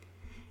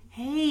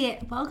Hey,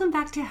 welcome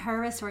back to Her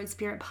Restored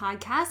Spirit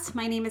podcast.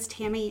 My name is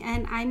Tammy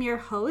and I'm your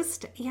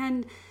host.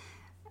 And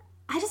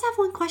I just have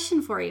one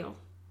question for you.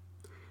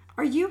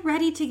 Are you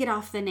ready to get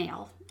off the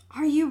nail?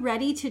 Are you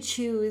ready to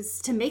choose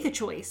to make a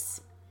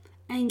choice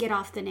and get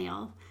off the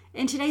nail?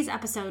 In today's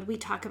episode, we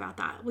talk about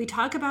that. We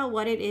talk about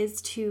what it is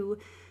to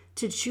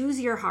choose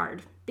your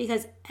hard,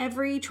 because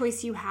every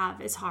choice you have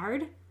is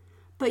hard,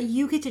 but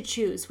you get to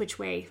choose which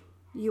way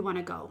you want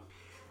to go.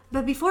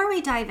 But before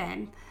we dive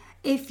in,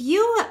 if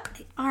you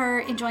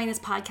are enjoying this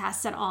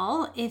podcast at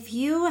all, if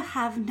you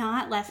have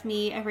not left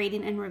me a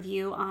rating and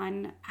review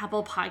on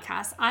Apple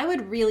Podcasts, I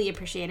would really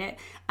appreciate it.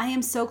 I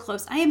am so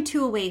close. I am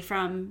 2 away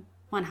from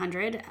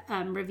 100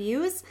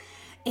 reviews.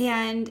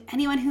 And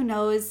anyone who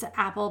knows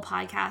Apple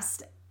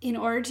Podcast, in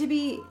order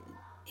to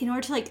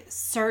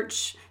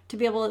search, to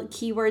be able to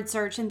keyword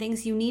search and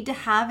things, you need to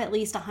have at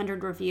least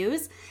 100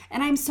 reviews.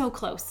 And I'm so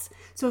close.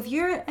 So if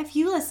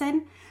you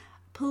listen,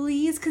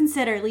 please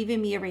consider leaving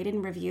me a rating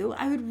and review.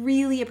 I would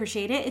really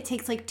appreciate it. It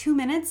takes like 2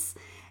 minutes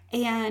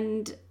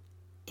and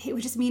it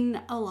would just mean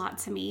a lot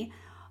to me.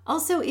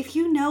 Also, if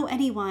you know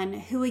anyone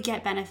who would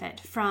get benefit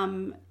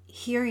from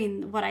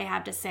hearing what I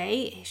have to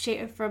say,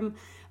 from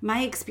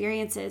my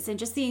experiences and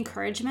just the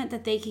encouragement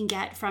that they can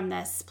get from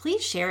this,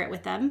 please share it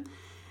with them.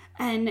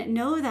 And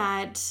know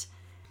that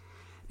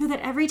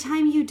every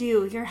time you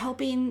do, you're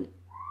helping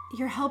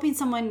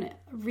someone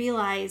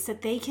realize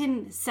that they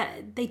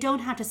don't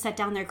have to set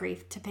down their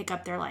grief to pick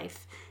up their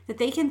life, that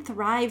they can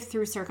thrive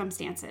through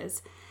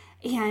circumstances,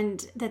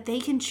 and that they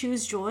can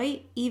choose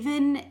joy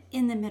even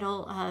in the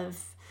middle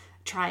of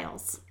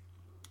trials.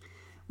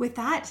 With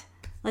that,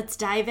 let's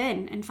dive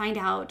in and find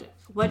out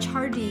which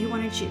heart do you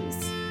want to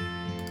choose.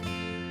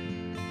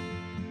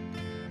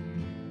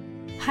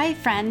 Hi,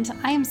 friend.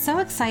 I am so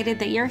excited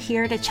that you're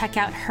here to check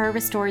out Her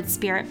Restored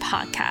Spirit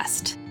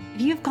podcast.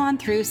 If you've gone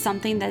through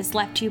something that has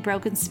left you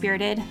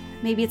broken-spirited,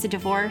 maybe it's a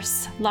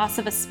divorce, loss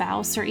of a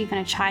spouse, or even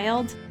a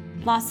child,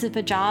 loss of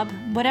a job,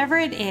 whatever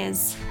it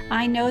is,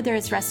 I know there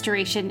is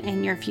restoration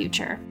in your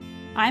future.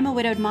 I'm a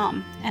widowed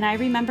mom, and I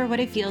remember what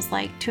it feels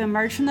like to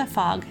emerge from the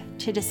fog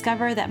to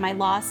discover that my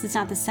loss is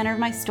not the center of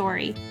my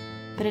story,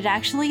 but it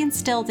actually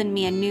instilled in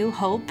me a new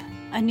hope,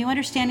 a new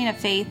understanding of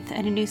faith,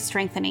 and a new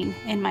strengthening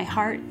in my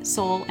heart,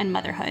 soul, and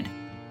motherhood.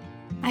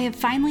 I have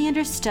finally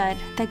understood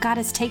that God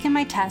has taken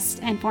my test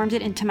and formed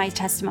it into my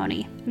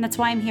testimony, and that's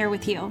why I'm here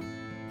with you.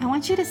 I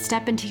want you to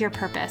step into your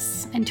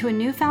purpose, into a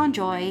newfound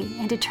joy,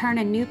 and to turn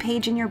a new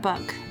page in your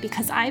book,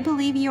 because I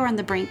believe you are on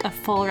the brink of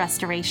full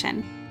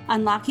restoration,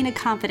 unlocking a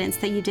confidence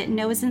that you didn't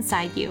know was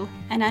inside you,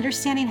 and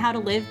understanding how to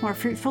live more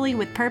fruitfully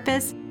with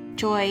purpose,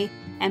 joy,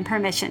 and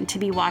permission to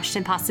be washed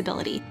in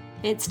possibility.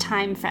 It's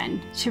time, friend,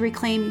 to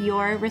reclaim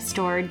your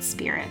restored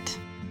spirit.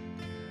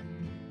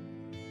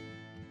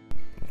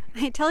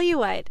 I tell you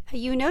what,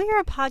 you know you're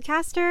a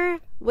podcaster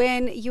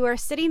when you are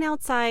sitting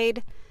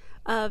outside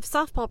of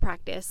softball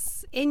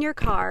practice in your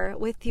car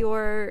with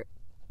your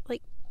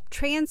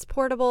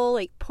transportable,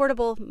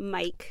 portable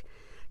mic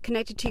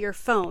connected to your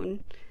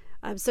phone,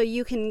 so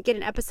you can get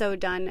an episode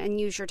done and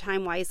use your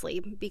time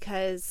wisely.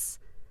 Because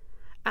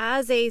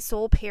as a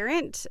sole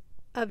parent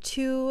of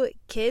 2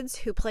 kids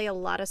who play a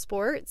lot of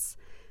sports,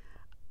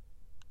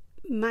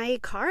 my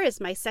car is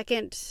my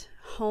second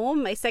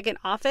home, my second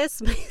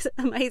office,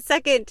 my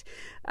second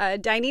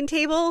dining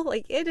table.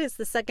 It is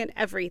the second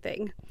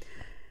everything.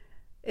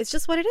 It's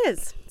just what it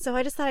is. So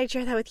I just thought I'd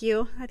share that with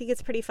you. I think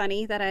it's pretty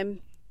funny that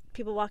I'm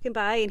people walking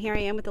by and here I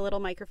am with a little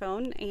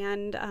microphone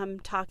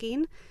and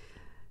talking.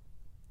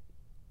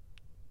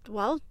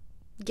 Well,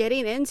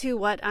 getting into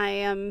what I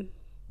am.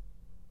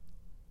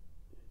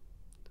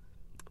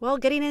 Well,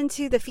 getting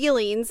into the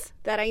feelings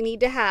that I need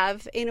to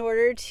have in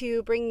order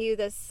to bring you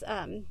this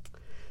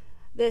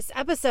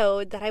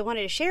episode that I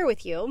wanted to share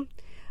with you,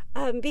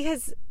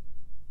 because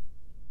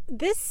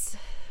this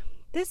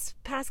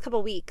past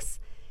couple weeks,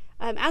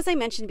 as I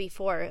mentioned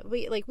before,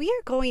 we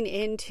are going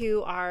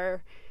into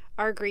our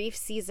grief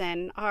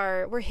season.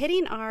 We're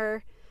hitting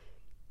our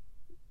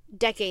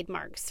decade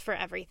marks for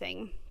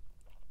everything,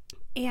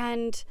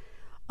 and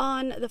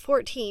on the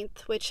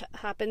 14th, which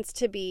happens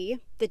to be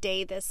the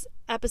day this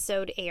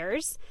episode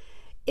airs,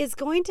 it's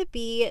going to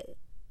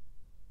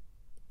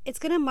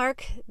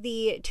mark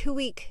the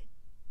 2-week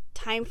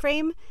time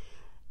frame,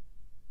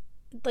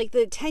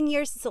 the 10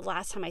 years since the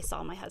last time I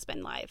saw my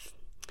husband live.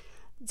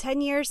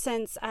 10 years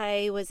since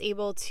I was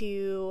able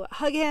to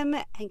hug him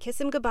and kiss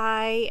him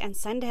goodbye and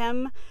send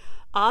him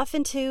off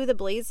into the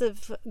blaze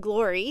of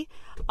glory,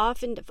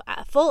 off into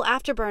full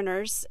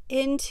afterburners,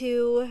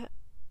 into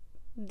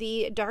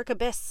the dark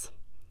abyss.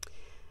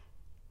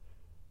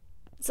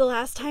 It's the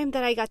last time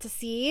that I got to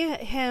see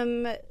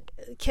him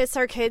kiss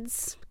our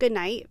kids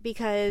goodnight,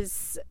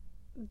 because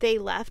they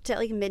left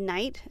at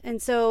midnight, and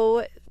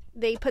so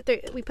we put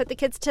the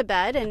kids to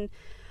bed,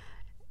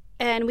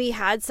 and we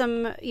had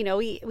some,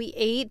 we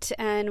ate,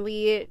 and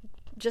we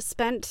just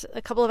spent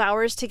a couple of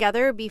hours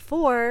together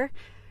before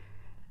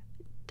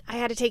I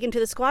had to take him to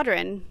the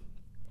squadron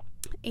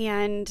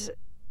and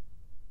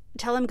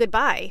tell him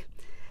goodbye.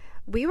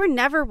 we were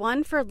never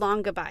one for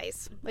long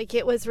goodbyes. Like,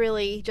 it was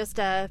really just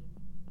a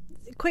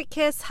quick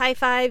kiss, high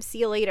five, see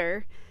you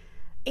later.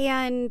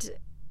 And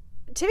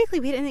typically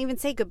we didn't even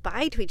say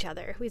goodbye to each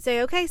other. We'd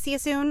say, okay, see you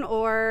soon,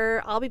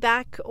 or I'll be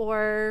back,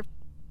 or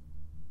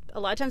a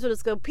lot of times we'll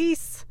just go,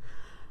 peace.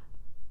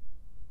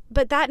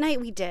 But that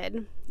night we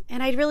did.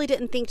 And I really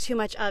didn't think too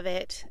much of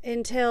it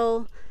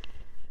until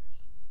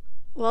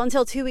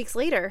 2 weeks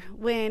later,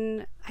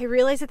 when I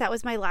realized that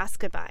was my last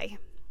goodbye.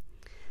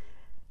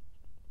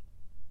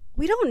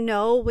 We don't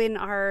know when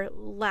our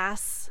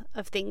lasts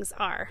of things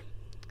are.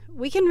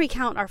 We can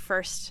recount our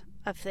first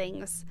of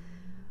things,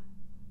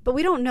 but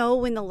we don't know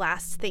when the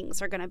last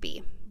things are going to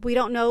be. We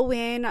don't know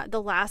when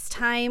the last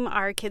time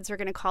our kids are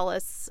going to call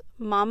us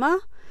mama.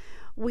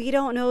 We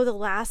don't know the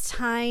last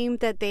time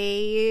that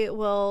they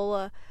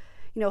will,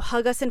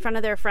 hug us in front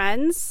of their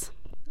friends.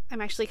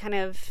 I'm actually kind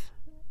of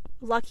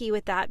lucky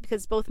with that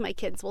because both my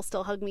kids will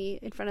still hug me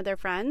in front of their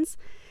friends.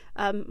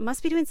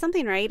 Must be doing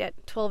something right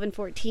at 12 and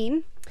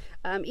 14.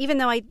 Even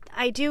though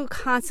I do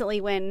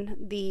constantly win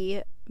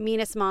the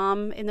meanest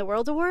mom in the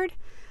world award.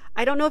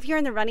 I don't know if you're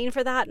in the running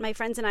for that. My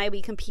friends and I,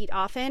 we compete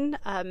often.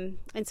 And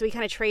so we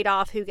kind of trade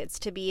off who gets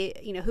to be,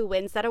 who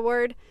wins that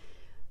award.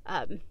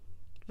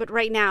 But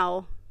right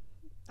now,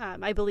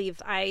 I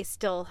believe I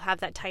still have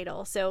that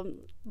title. So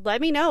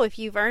let me know if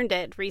you've earned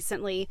it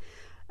recently,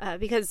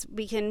 because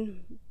we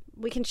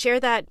can share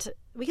that.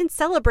 We can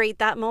celebrate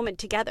that moment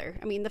together.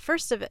 I mean, the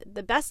first of it,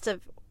 the best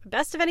of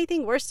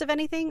anything, worst of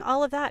anything,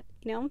 all of that,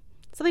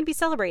 something to be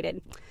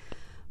celebrated.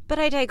 But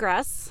I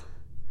digress.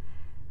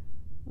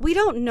 We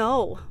don't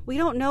know. We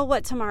don't know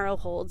what tomorrow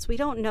holds. We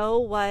don't know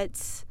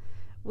what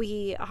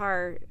we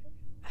are.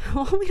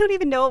 We don't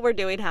even know what we're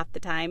doing half the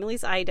time. At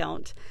least I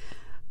don't.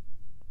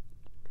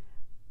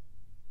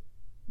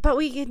 But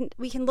we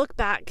can look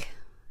back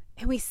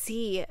and we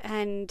see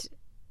and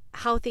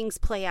how things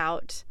play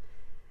out.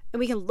 And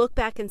we can look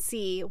back and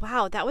see,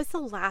 wow, that was the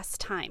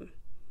last time.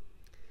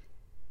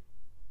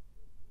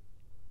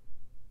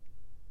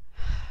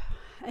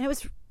 And it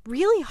was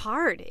really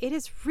hard. It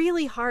is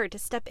really hard to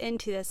step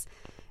into this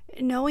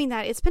knowing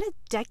that it's been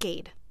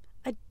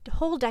a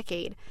whole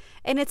decade.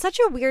 And it's such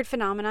a weird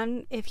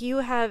phenomenon if you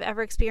have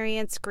ever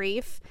experienced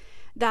grief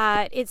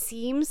that it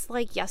seems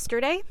like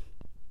yesterday.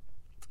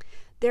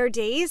 There are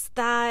days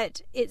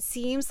that it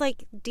seems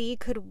like Dee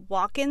could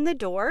walk in the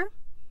door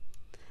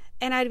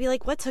and I'd be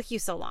like, what took you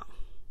so long?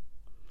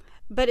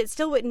 But it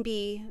still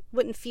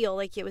wouldn't feel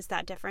like it was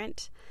that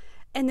different.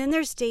 And then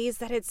there's days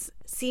that it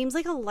seems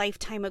like a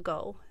lifetime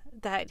ago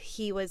that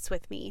he was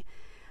with me.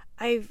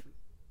 I've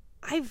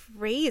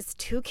raised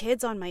 2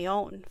 kids on my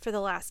own for the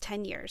last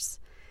 10 years.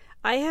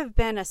 I have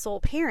been a sole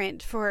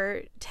parent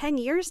for 10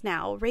 years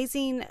now,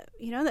 raising,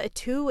 a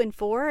 2 and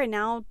 4 and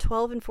now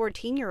 12 and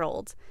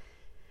 14-year-olds.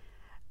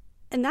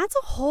 And that's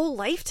a whole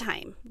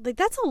lifetime. Like,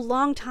 that's a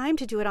long time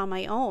to do it on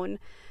my own.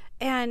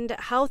 And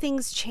how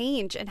things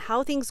change and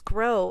how things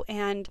grow.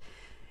 And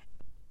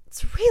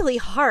it's really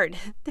hard.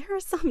 There are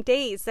some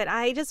days that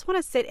I just want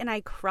to sit and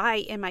I cry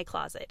in my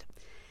closet.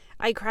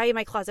 I cry in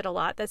my closet a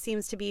lot. That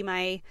seems to be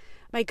my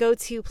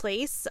go-to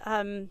place.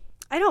 I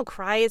don't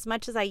cry as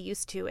much as I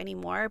used to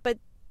anymore. But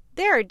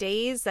there are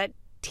days that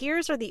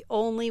tears are the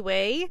only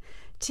way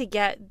to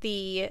get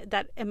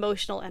that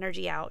emotional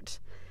energy out.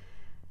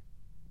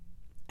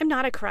 I'm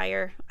not a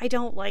crier. I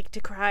don't like to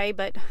cry,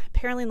 but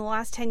apparently in the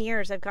last 10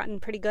 years, I've gotten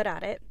pretty good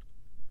at it.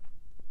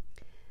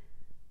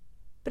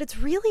 But it's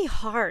really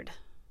hard.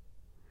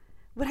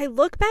 When I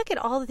look back at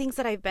all the things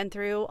that I've been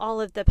through, all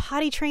of the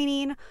potty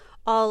training,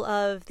 all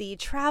of the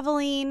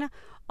traveling,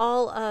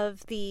 all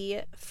of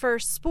the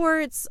first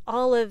sports,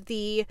 all of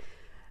the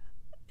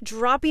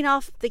dropping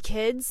off the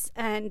kids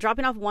and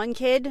dropping off one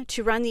kid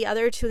to run the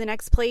other to the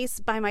next place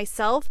by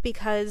myself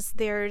because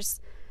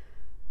there's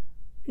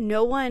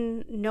no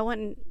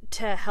one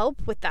to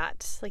help with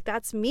that. Like,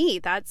 that's me.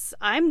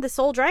 I'm the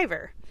sole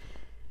driver.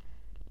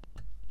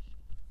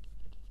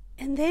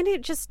 And then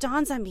it just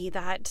dawns on me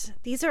that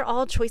these are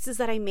all choices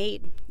that I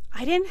made.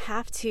 I didn't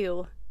have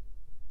to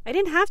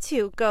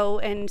go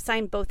and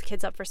sign both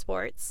kids up for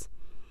sports.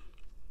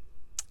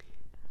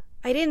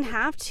 I didn't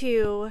have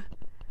to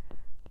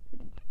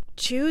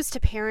choose to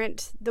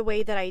parent the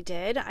way that I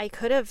did. I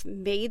could have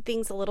made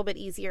things a little bit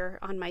easier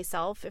on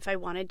myself if I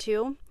wanted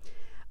to.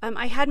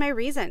 I had my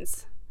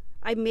reasons.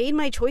 I made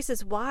my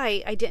choices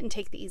why I didn't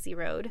take the easy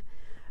road.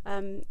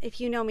 If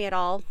you know me at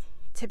all,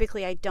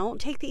 typically I don't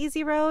take the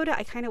easy road.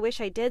 I kind of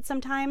wish I did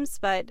sometimes,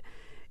 but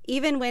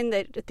even when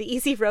the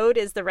easy road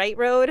is the right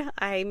road,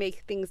 I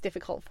make things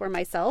difficult for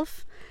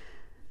myself.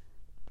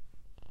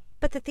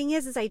 But the thing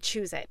is I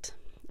choose it.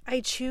 I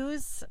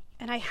choose,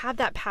 and I have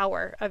that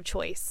power of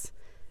choice.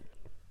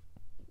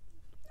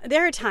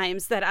 There are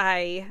times that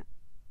I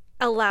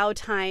allow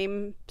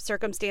time,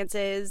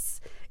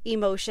 circumstances,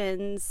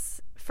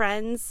 emotions,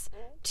 friends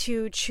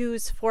to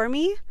choose for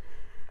me.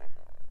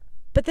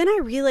 But then I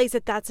realize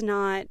that that's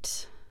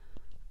not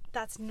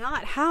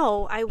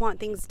how I want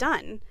things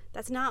done.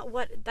 That's not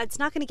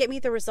going to get me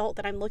the result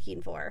that I'm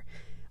looking for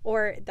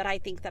or that I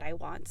think that I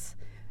want.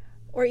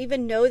 or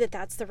even know that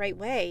that's the right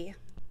way.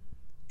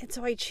 And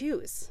so I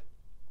choose.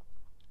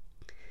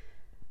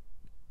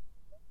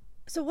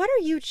 So what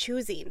are you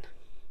choosing?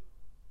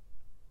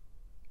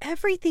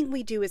 Everything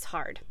we do is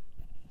hard.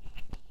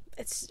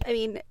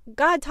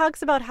 God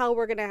talks about how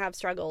we're going to have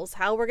struggles,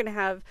 how we're going to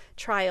have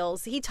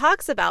trials. He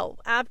talks about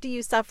after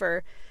you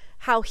suffer,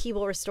 how he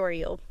will restore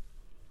you.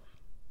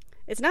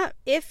 It's not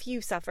if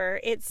you suffer,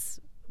 it's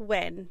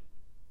when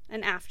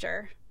and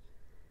after.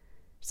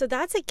 So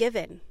that's a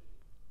given.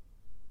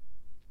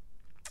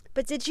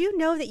 But did you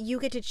know that you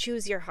get to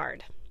choose your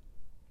hard?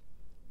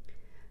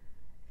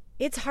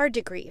 It's hard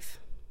to grieve.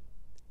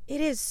 It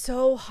is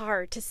so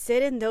hard to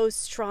sit in those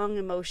strong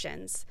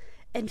emotions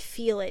and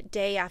feel it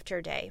day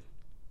after day.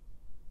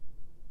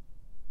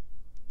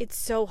 It's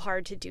so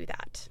hard to do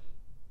that.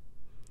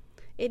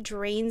 It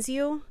drains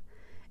you.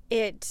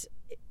 It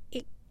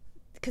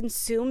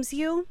consumes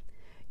you.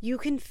 You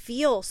can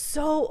feel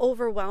so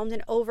overwhelmed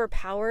and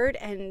overpowered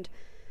and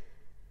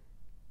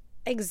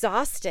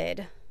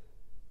exhausted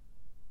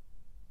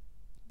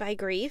by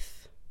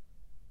grief.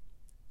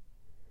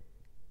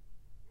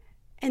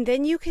 And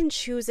then you can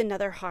choose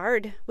another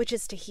hard, which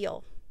is to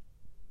heal.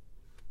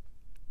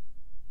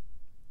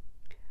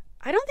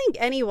 I don't think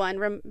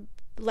anyone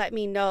let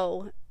me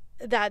know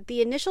that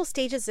the initial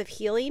stages of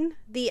healing,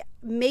 the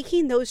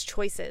making those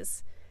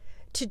choices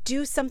to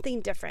do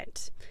something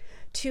different,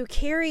 to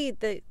carry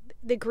the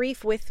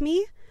grief with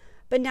me,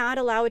 but not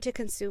allow it to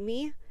consume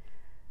me,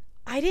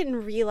 I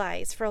didn't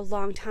realize for a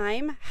long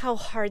time how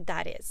hard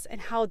that is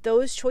and how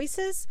those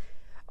choices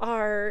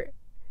are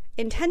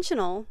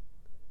intentional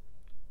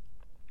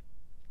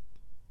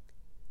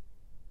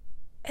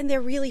and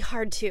they're really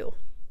hard too.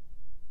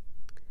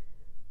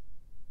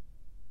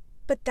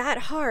 But that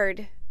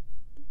hard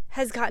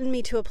has gotten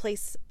me to a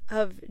place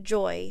of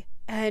joy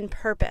and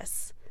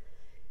purpose.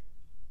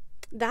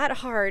 That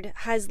hard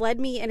has led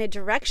me in a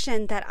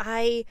direction that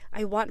I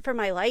want for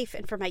my life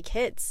and for my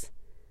kids.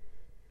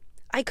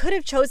 I could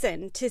have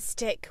chosen to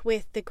stick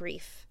with the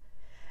grief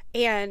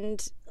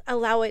and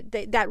allow it,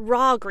 that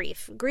raw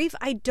grief. Grief,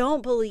 I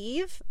don't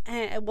believe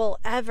will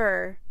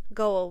ever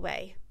go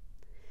away.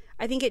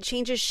 I think it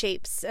changes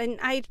shapes. And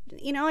I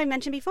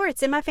mentioned before,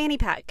 it's in my fanny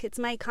pack. It's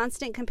my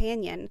constant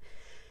companion.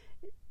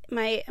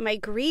 My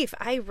grief,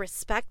 I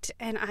respect,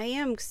 and I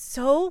am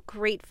so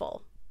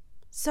grateful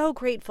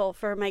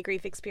for my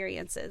grief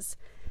experiences.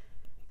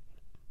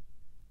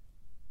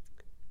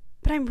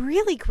 But I'm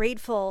really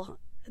grateful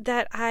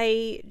that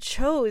I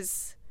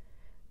chose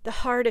the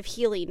heart of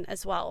healing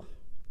as well.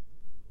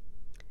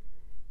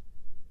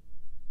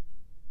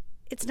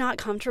 It's not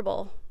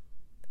comfortable.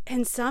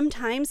 And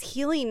sometimes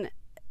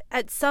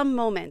at some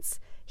moments,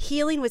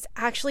 healing was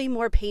actually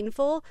more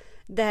painful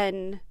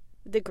than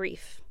the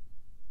grief.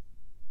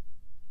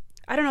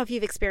 I don't know if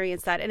you've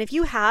experienced that. And if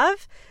you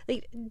have,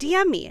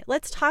 DM me.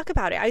 Let's talk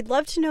about it. I'd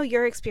love to know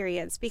your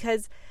experience,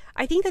 because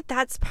I think that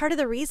that's part of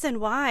the reason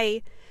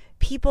why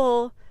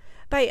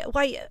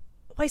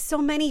why so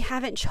many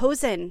haven't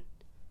chosen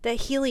the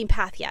healing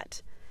path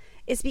yet,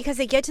 is because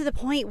they get to the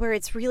point where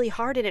it's really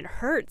hard and it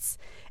hurts,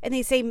 and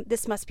they say,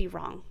 this must be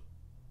wrong.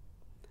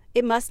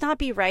 It must not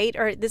be right,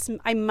 or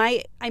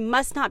I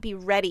must not be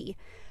ready.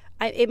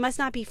 It must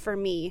not be for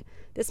me.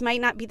 This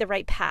might not be the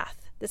right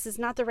path. This is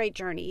not the right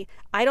journey.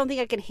 I don't think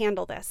I can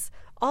handle this.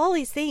 All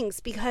these things,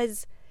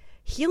 because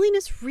healing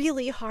is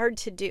really hard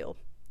to do.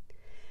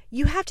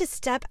 You have to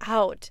step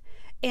out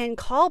and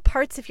call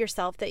parts of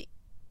yourself that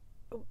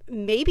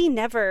maybe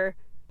never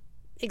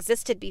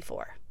existed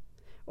before,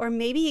 or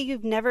maybe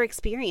you've never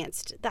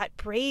experienced that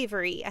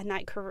bravery and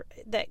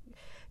that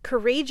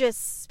courageous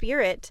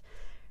spirit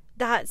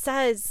that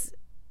says,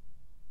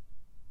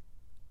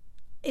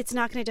 it's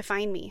not going to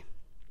define me.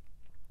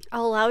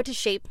 I'll allow it to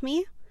shape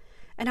me,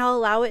 and I'll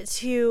allow it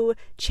to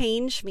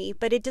change me,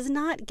 but it does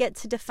not get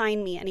to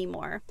define me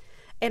anymore.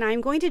 And I'm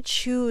going to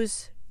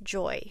choose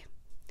joy.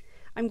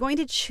 I'm going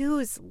to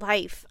choose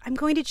life. I'm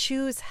going to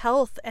choose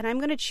health, and I'm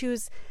going to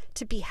choose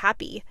to be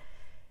happy.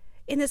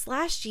 In this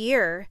last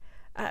year,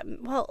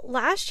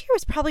 last year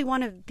was probably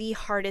one of the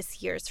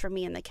hardest years for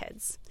me and the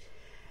kids.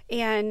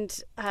 And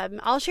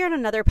I'll share on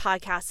another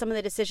podcast some of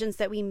the decisions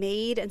that we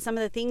made and some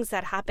of the things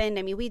that happened.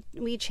 I mean,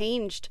 we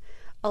changed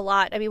a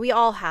lot. I mean, we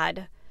all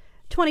had.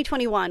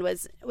 2021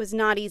 was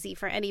not easy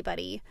for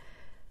anybody.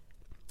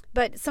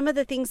 But some of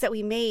the things that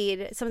we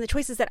made, some of the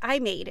choices that I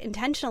made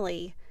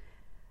intentionally,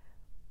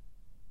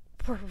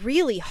 were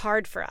really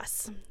hard for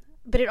us.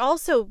 But it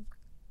also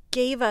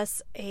gave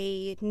us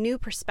a new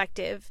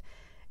perspective,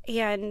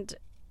 and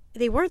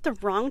they weren't the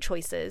wrong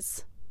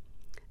choices.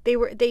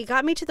 They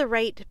got me to the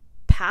right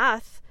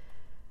path,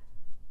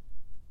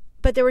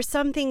 but there were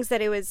some things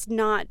that I was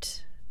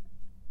not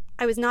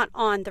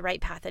on the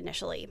right path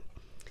initially.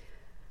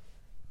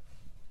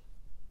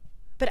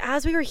 But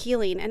as we were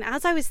healing, and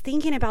as I was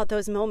thinking about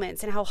those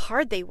moments and how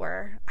hard they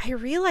were, I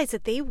realized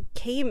that they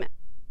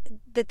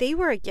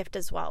were a gift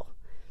as well.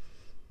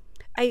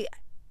 I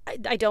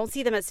don't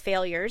see them as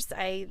failures.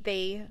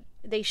 They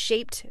they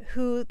shaped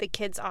who the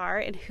kids are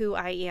and who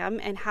I am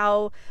and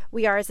how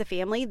we are as a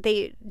family.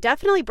 They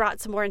definitely brought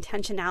some more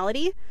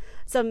intentionality,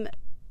 some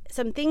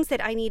things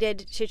that I needed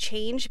to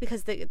change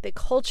because the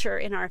culture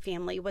in our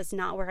family was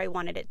not where I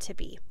wanted it to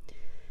be.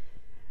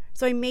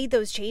 So I made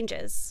those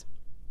changes.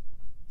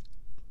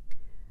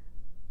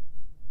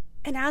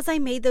 And as I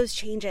made those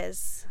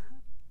changes,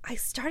 I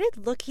started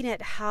looking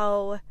at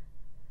how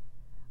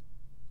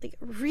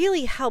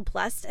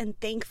blessed and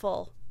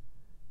thankful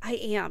I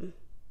am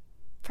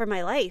for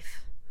my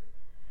life.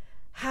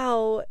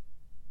 How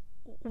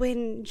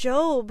when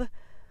Job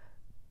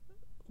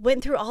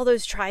went through all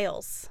those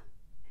trials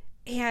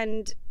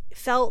and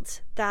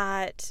felt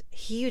that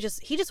he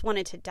just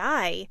wanted to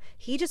die,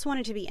 he just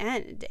wanted to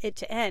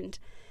end,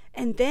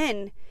 and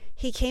then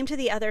he came to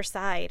the other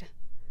side,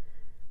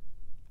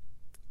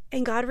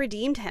 and God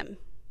redeemed him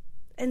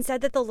and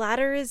said that the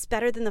latter is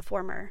better than the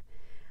former.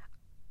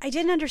 I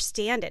didn't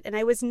understand it, and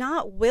I was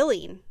not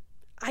willing.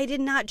 I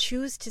did not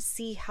choose to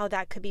see how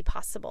that could be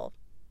possible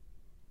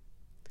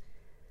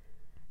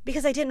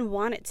because I didn't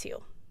want it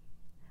to.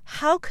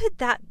 How could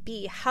that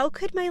be? How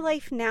could my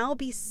life now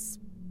be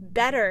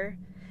better?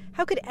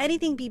 How could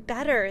anything be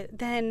better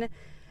than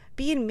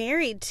being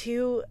married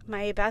to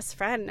my best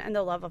friend and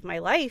the love of my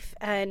life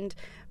and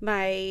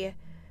my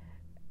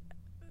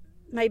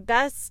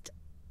best,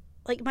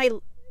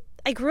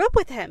 I grew up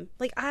with him.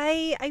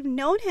 I've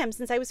known him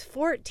since I was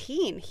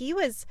 14. He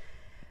was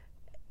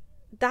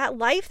that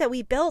life that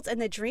we built and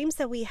the dreams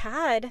that we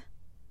had.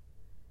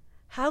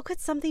 How could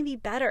something be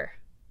better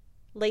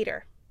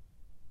later?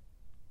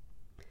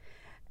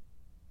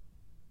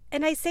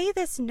 And I say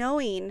this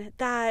knowing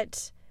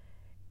that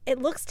it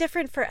looks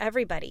different for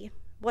everybody,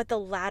 what the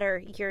latter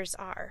years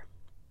are.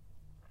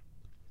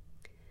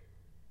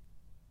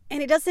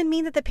 And it doesn't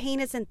mean that the pain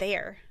isn't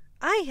there.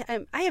 I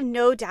have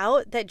no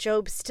doubt that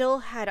Job still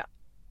had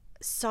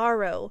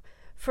sorrow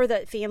for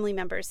the family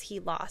members he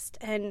lost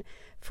and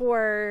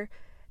for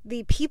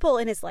the people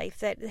in his life,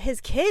 that his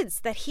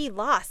kids that he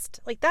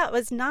lost. There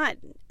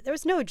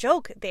was no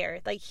joke there.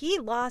 He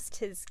lost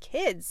his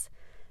kids.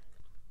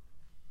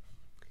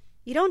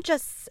 You don't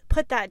just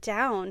put that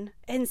down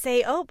and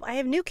say, oh, I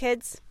have new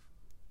kids.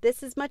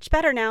 This is much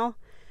better now.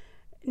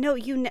 No,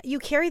 you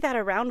carry that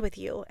around with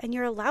you, and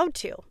you're allowed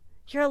to.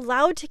 You're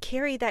allowed to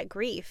carry that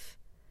grief.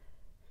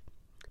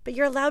 But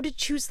you're allowed to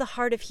choose the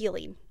heart of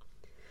healing.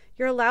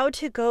 You're allowed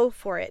to go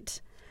for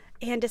it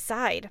and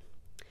decide.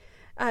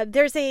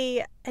 There's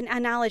an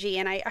analogy,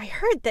 and I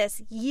heard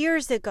this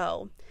years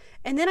ago,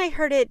 and then I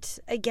heard it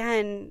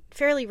again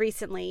fairly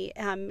recently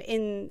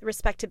in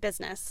respect to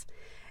business.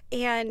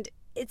 And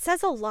it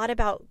says a lot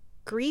about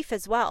grief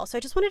as well. So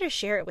I just wanted to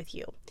share it with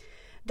you.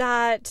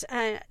 That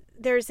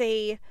there's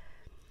a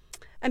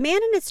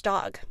man and his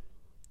dog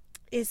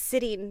is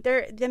sitting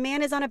there. The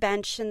man is on a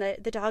bench and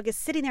the dog is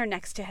sitting there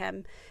next to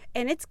him.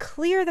 And it's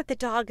clear that the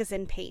dog is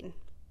in pain.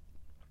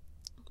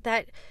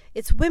 That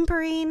it's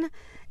whimpering.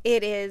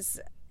 It's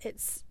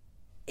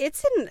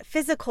in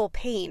physical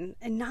pain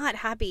and not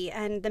happy.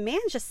 And the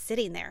man's just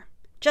sitting there.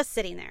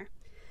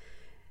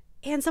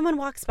 And someone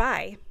walks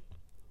by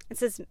and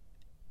says,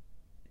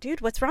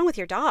 dude, what's wrong with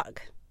your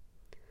dog?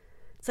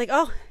 It's like,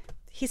 oh,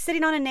 he's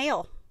sitting on a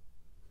nail.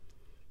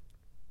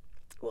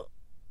 Well,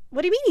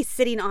 what do you mean he's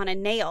sitting on a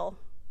nail?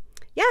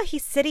 Yeah,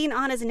 he's sitting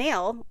on his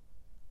nail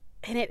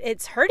and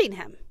it's hurting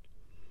him.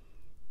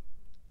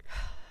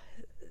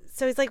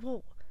 So he's like,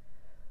 well,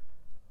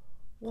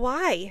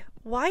 why?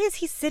 Why is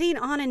he sitting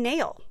on a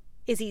nail?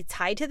 Is he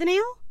tied to the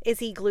nail? Is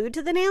he glued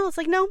to the nail? It's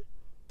like, no,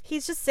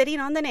 he's just sitting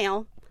on the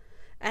nail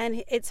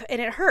and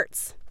it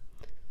hurts.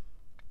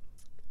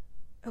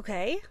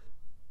 Okay.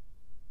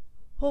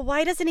 Well,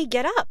 why doesn't he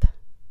get up?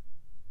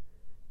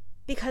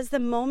 Because the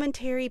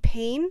momentary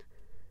pain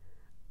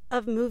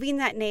of moving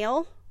that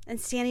nail and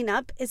standing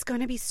up is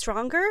going to be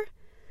stronger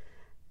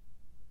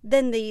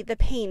than the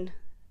pain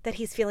that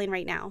he's feeling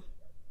right now.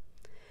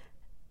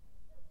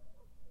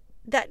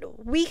 That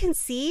we can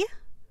see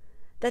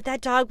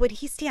that dog, when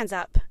he stands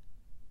up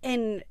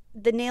and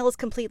the nail is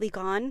completely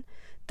gone,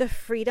 the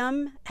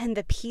freedom and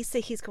the peace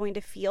that he's going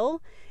to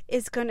feel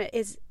is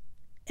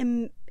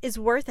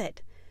worth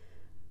it.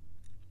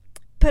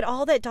 But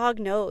all that dog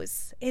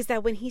knows is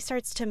that when he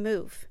starts to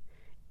move,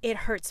 it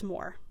hurts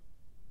more.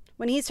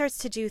 When he starts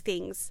to do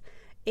things,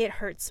 it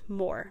hurts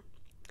more.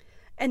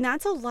 And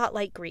that's a lot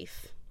like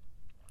grief.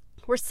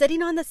 We're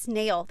sitting on this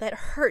nail that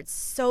hurts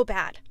so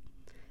bad.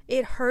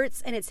 It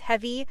hurts and it's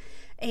heavy,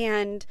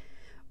 and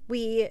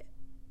we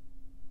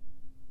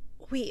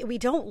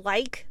don't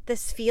like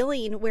this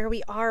feeling where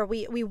we are.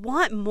 We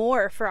want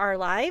more for our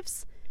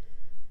lives,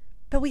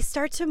 but we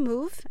start to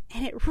move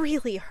and it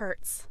really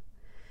hurts.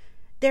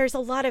 There's a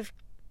lot of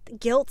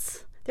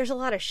guilt. There's a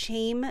lot of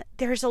shame.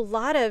 There's a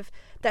lot of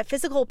that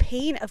physical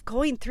pain of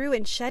going through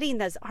and shedding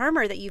this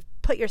armor that you've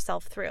put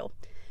yourself through.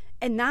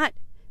 And that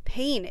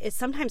pain is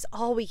sometimes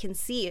all we can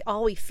see,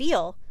 all we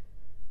feel,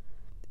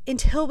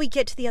 until we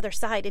get to the other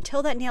side,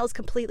 until that nail is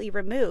completely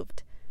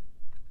removed.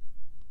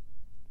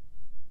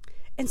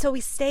 And so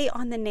we stay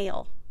on the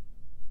nail,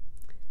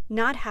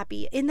 not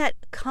happy, in that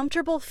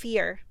comfortable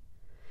fear,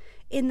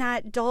 in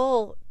that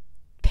dull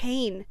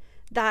pain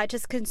that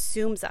just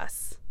consumes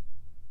us.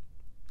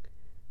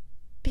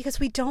 Because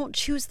we don't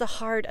choose the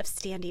hard of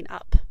standing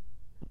up.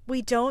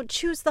 We don't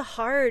choose the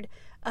hard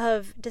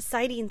of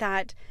deciding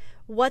that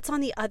what's on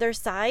the other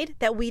side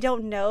that we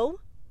don't know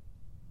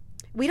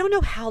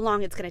how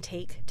long it's going to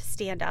take to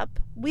stand up.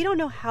 We don't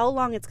know how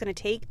long it's going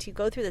to take to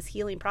go through this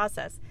healing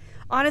process.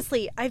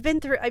 Honestly, I've been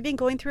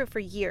going through it for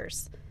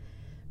years.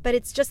 But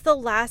it's just the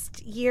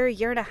last year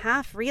and a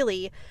half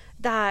really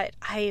that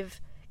I've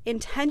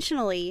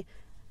intentionally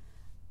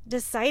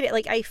decided,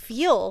 like, I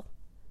feel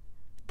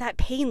that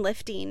pain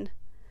lifting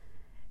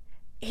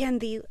and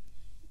the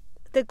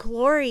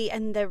glory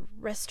and the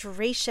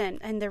restoration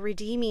and the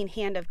redeeming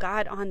hand of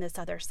God on this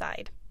other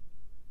side.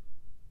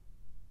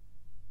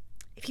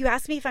 If you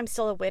ask me if I'm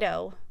still a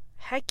widow,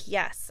 heck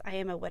yes, I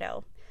am a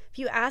widow. If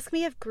you ask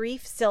me if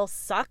grief still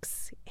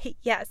sucks,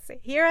 yes,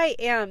 here I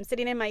am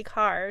sitting in my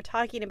car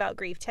talking about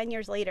grief 10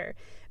 years later,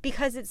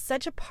 because it's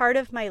such a part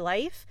of my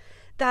life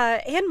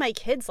and my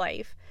kids'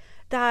 life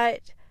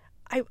that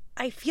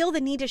I feel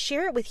the need to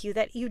share it with you,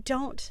 that you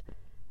don't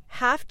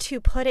have to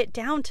put it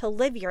down to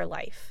live your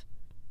life.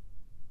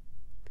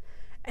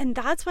 And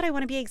that's what I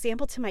want to be an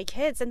example to my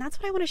kids. And that's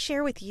what I want to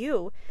share with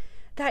you,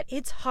 that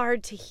it's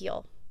hard to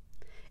heal.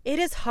 It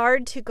is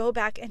hard to go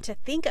back and to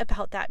think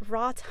about that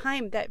raw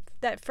time,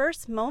 that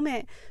first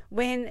moment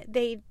when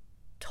they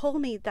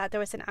told me that there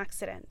was an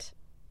accident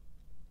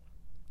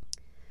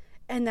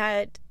and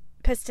that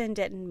Piston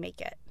didn't make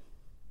it.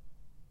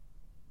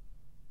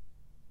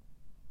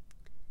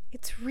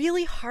 It's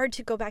really hard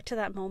to go back to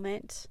that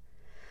moment.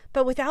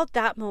 But without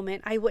that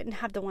moment, I wouldn't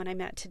have the one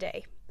I'm at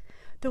today.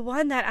 The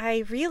one that I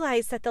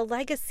realized that the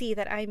legacy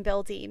that I'm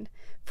building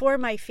for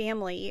my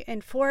family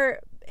and for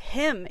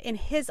him in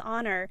his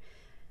honor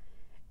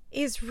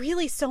is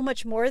really so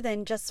much more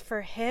than just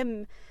for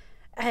him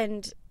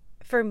and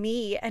for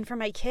me and for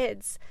my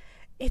kids.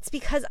 It's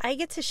because I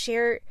get to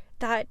share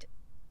that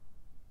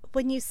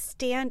when you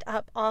stand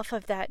up off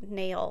of that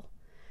nail,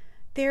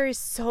 there is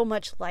so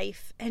much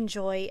life and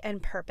joy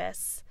and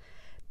purpose.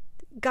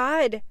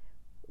 God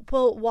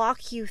will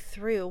walk you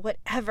through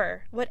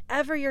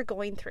whatever you're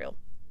going through.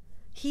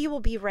 He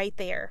will be right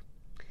there.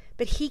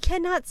 But he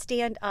cannot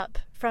stand up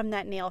from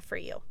that nail for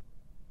you.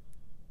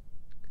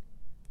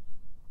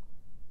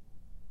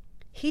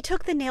 He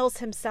took the nails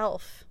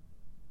himself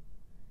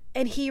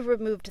and he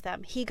removed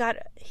them.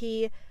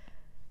 He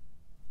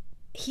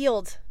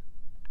healed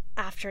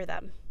after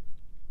them.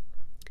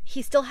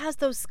 He still has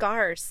those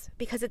scars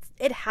because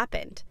it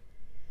happened.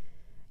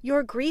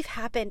 Your grief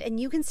happened and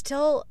you can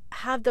still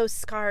have those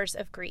scars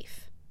of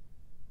grief.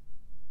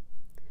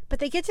 But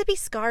they get to be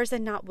scars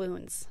and not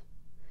wounds.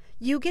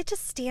 You get to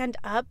stand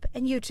up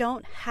and you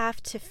don't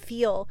have to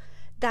feel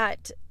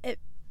that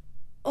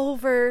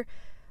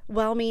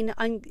overwhelming,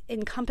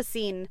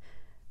 encompassing,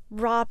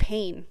 raw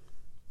pain.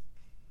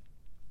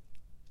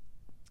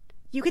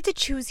 You get to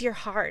choose your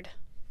hard.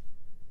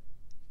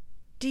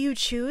 Do you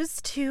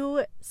choose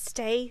to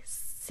stay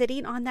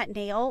sitting on that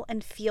nail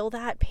and feel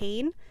that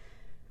pain?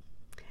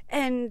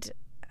 And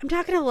I'm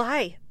not going to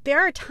lie, there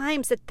are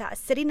times that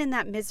sitting in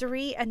that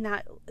misery and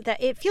that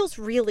it feels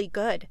really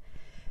good.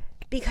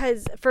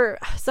 Because for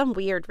some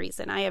weird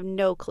reason, I have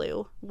no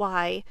clue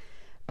why,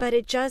 but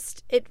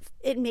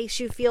it makes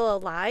you feel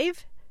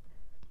alive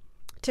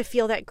to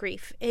feel that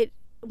grief.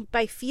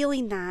 By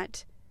feeling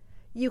that,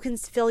 you can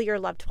feel your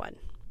loved one.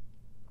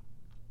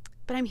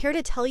 But I'm here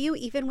to tell you,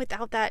 even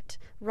without that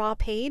raw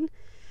pain,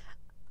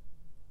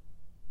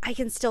 I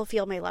can still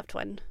feel my loved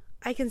one.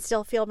 I can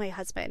still feel my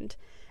husband.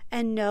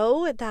 And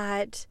know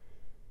that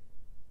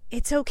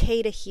it's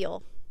okay to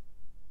heal.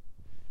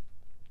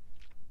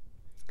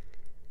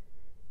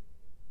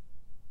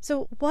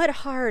 So what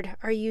hard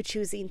are you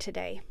choosing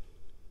today?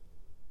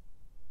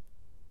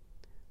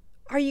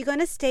 Are you going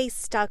to stay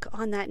stuck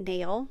on that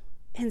nail?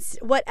 And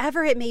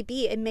whatever it may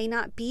be, it may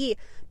not be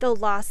the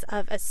loss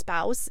of a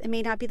spouse. It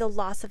may not be the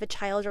loss of a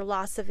child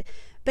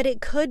but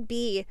it could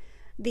be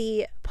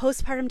the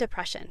postpartum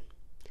depression.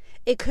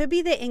 It could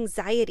be the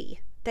anxiety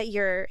that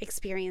you're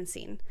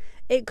experiencing.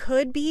 It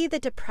could be the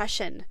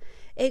depression.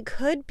 It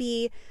could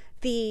be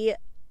the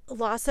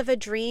loss of a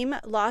dream,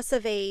 loss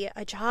of a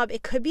job.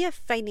 It could be a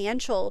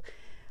financial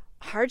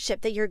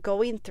hardship that you're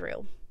going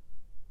through.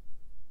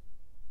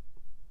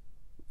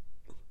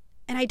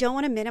 And I don't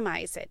want to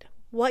minimize it.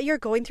 What you're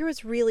going through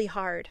is really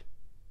hard.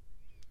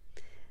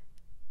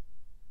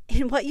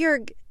 And what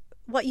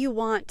you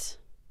want,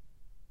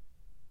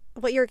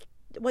 what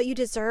you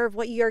deserve,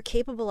 what you're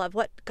capable of,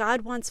 what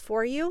God wants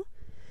for you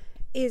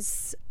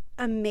is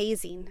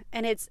amazing,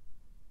 and it's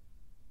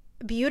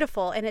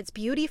beautiful, and it's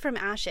beauty from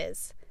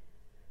ashes.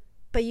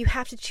 But you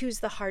have to choose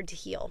the hard to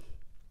heal.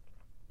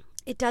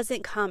 It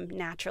doesn't come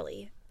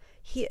naturally.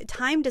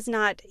 Time does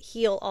not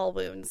heal all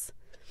wounds.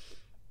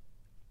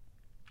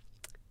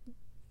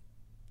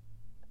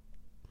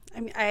 I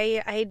mean,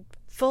 I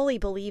fully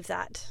believe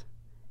that.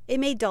 It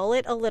may dull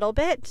it a little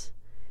bit,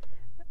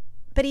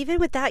 but even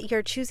with that,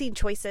 you're choosing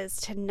choices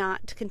to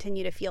not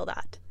continue to feel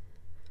that.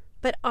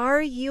 but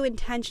are you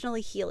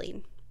intentionally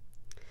healing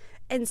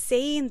and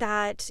saying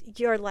that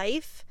your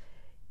life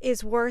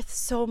is worth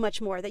so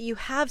much more, that you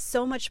have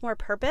so much more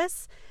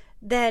purpose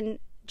than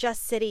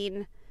just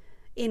sitting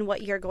in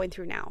what you're going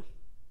through now?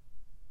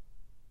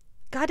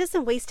 God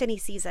doesn't waste any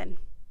season.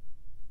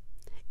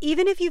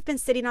 Even if you've been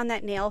sitting on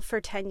that nail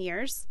for 10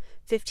 years,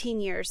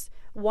 15 years,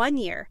 1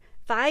 year,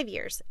 5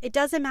 years, it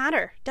doesn't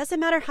matter. It doesn't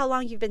matter how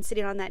long you've been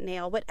sitting on that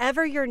nail.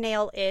 Whatever your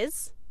nail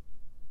is,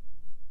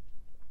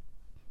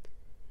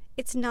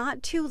 it's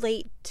not too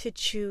late to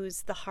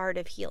choose the heart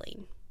of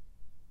healing.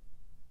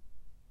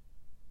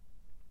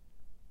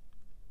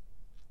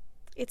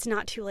 It's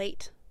not too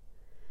late.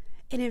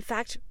 And in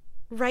fact,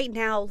 right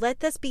now, let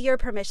this be your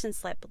permission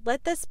slip.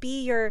 Let this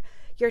be your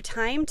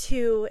time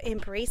to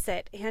embrace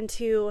it and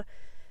to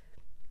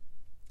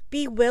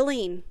be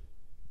willing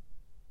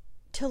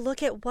to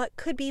look at what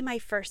could be my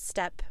first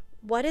step.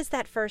 What is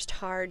that first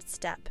hard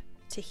step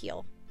to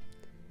heal?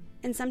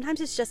 And sometimes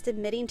it's just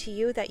admitting to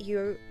you that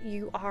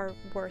you are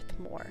worth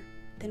more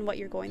than what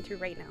you're going through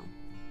right now.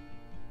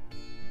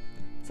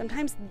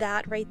 Sometimes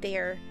that right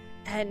there,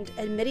 and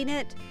admitting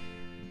it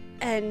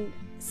and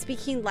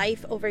speaking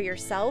life over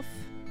yourself,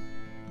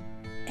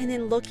 and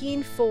then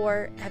looking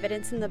for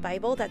evidence in the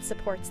Bible that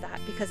supports that,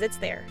 because it's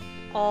there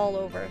all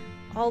over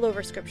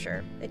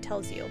Scripture. It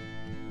tells you.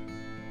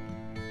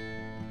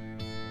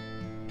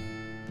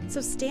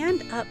 So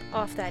stand up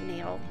off that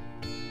nail.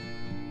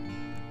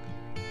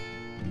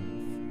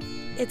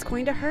 It's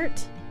going to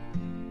hurt,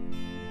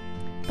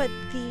 but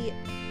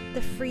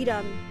the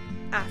freedom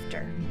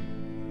after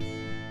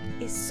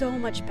is so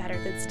much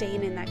better than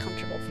staying in that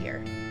comfortable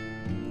fear,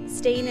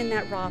 staying in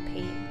that raw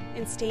pain,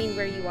 and staying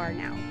where you are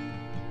now.